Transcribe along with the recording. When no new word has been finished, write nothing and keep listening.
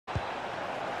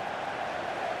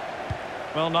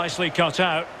Well, nicely cut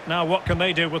out. Now what can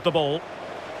they do with the ball?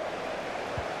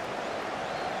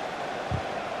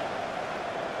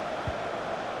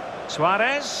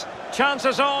 Suarez,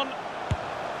 chances on.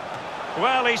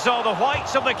 Well, he saw the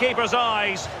whites of the keeper's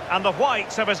eyes and the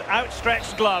whites of his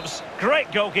outstretched gloves. Great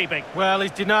goalkeeping. Well,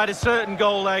 he's denied a certain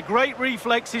goal there. Great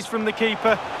reflexes from the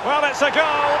keeper. Well, it's a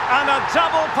goal and a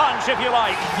double punch, if you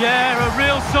like. Yeah, a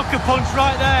real sucker punch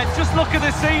right there. Just look at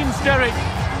the scenes, Derek.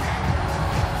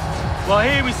 Well,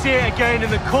 here we see it again,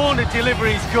 and the corner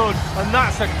delivery is good. And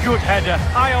that's a good header.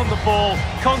 Eye on the ball,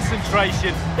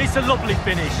 concentration. It's a lovely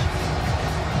finish.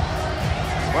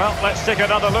 Well, let's take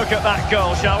another look at that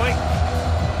goal, shall we?